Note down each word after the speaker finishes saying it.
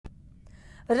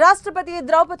రాష్ట్రపతి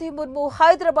ద్రౌపది ముర్ము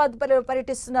హైదరాబాద్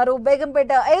పర్యటిస్తున్నారు.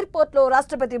 బేగంపేట ఎయిర్పోర్ట్ లో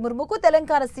రాష్ట్రపతి ముర్ముకు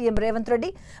తెలంగాణ సీఎం రేవంత్ రెడ్డి,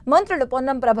 మంత్రులు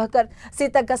పొన్నం ప్రభాకర్,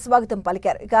 సీతక్క స్వాగతం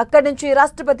పలికారు. ఇక అక్కడి నుంచి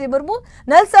రాష్ట్రపతి ముర్ము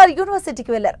నల్సార్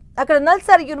యూనివర్సిటీకి వెళ్లారు. అక్కడ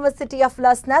నల్సార్ యూనివర్సిటీ ఆఫ్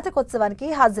లా స్నాతకోత్సవానికి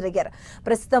హాజరయ్యారు.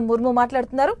 ప్రస్తుతం ముర్ము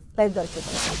మాట్లాడుతున్నారు. లైవ్ ద్వారా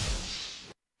చూద్దాం.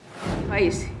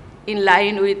 In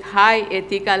line with high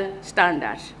ethical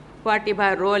standards, whatever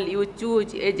role you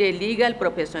choose as a legal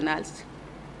professionals,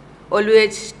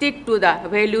 always stick to the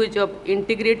values of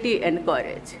integrity and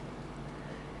courage.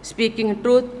 Speaking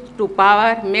truth to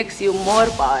power makes you more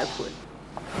powerful.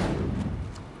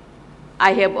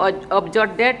 I have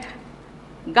observed that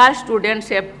girl students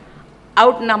have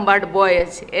outnumbered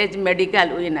boys as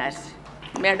medal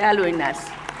winners.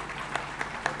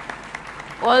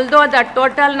 Although the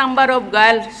total number of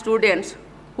girl students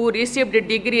who received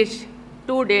degrees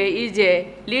today is a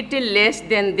little less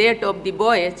than that of the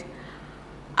boys,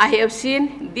 I have seen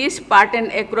this pattern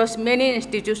across many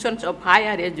institutions of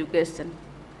higher education.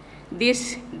 This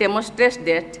demonstrates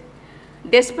that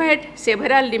despite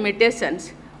several limitations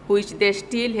which they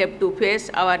still have to face,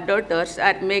 our daughters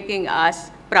are making us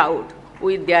proud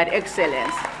with their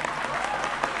excellence.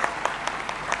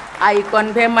 I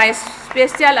convey my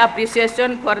special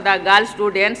appreciation for the girl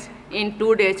students in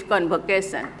today's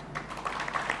convocation.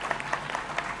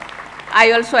 I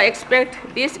also expect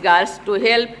these girls to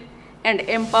help and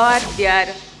empower their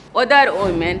other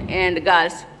women and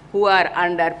girls who are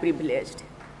underprivileged.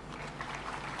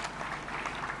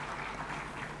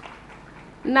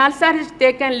 Nalsar has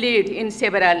taken lead in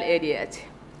several areas.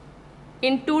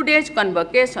 In today's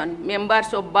convocation, members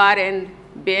of bar and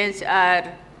bench are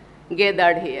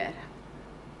gathered here.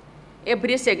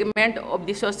 Every segment of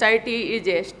the society is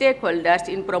a stakeholder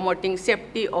in promoting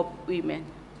safety of women.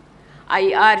 I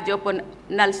urge upon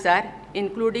Nalsar,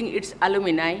 including its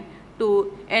alumni, to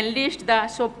enlist the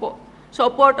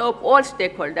support of all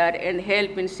stakeholders and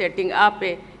help in setting up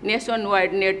a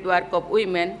nationwide network of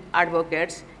women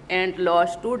advocates and law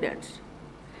students.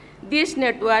 This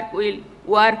network will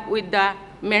work with the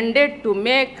mandate to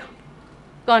make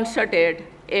concerted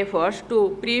efforts to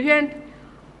prevent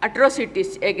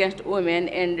atrocities against women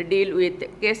and deal with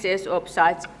cases of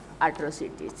such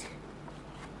atrocities.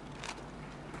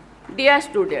 Dear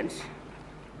students,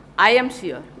 I am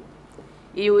sure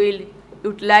you will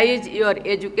utilize your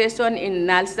education in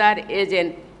Nalsar as an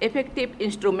effective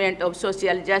instrument of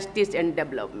social justice and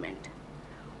development.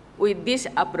 With this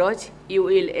approach, you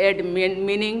will add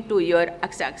meaning to your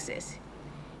success.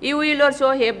 You will also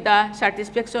have the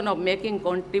satisfaction of making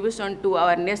contribution to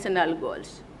our national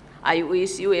goals. I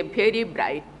wish you a very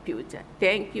bright future.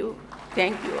 Thank you.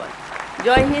 Thank you all.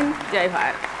 Jai Hind, Jai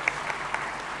Bharat.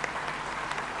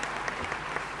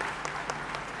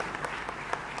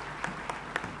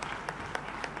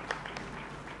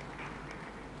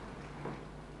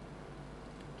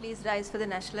 Please rise for the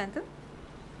national anthem.